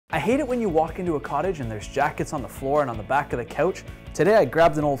I hate it when you walk into a cottage and there's jackets on the floor and on the back of the couch. Today I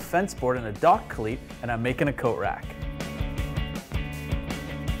grabbed an old fence board and a dock cleat and I'm making a coat rack.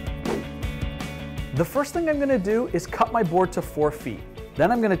 The first thing I'm going to do is cut my board to 4 feet. Then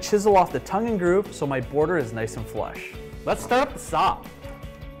I'm going to chisel off the tongue and groove so my border is nice and flush. Let's start up the saw.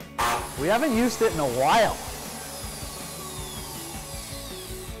 We haven't used it in a while.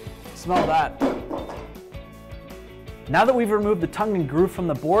 Smell that. Now that we've removed the tongue and groove from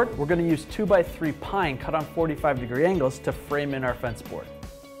the board, we're going to use 2x3 pine cut on 45-degree angles to frame in our fence board.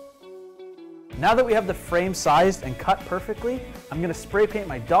 Now that we have the frame sized and cut perfectly, I'm going to spray paint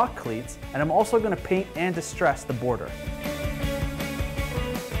my dock cleats, and I'm also going to paint and distress the border.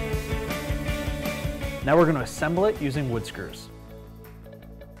 Now we're going to assemble it using wood screws.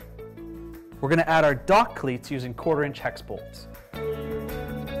 We're going to add our dock cleats using 1/4-inch hex bolts.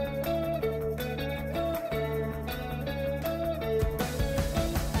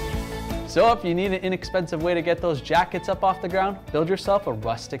 So if you need an inexpensive way to get those jackets up off the ground, build yourself a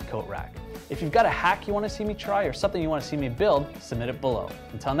rustic coat rack. If you've got a hack you want to see me try or something you want to see me build, submit it below.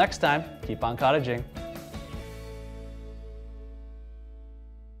 Until next time, keep on cottaging.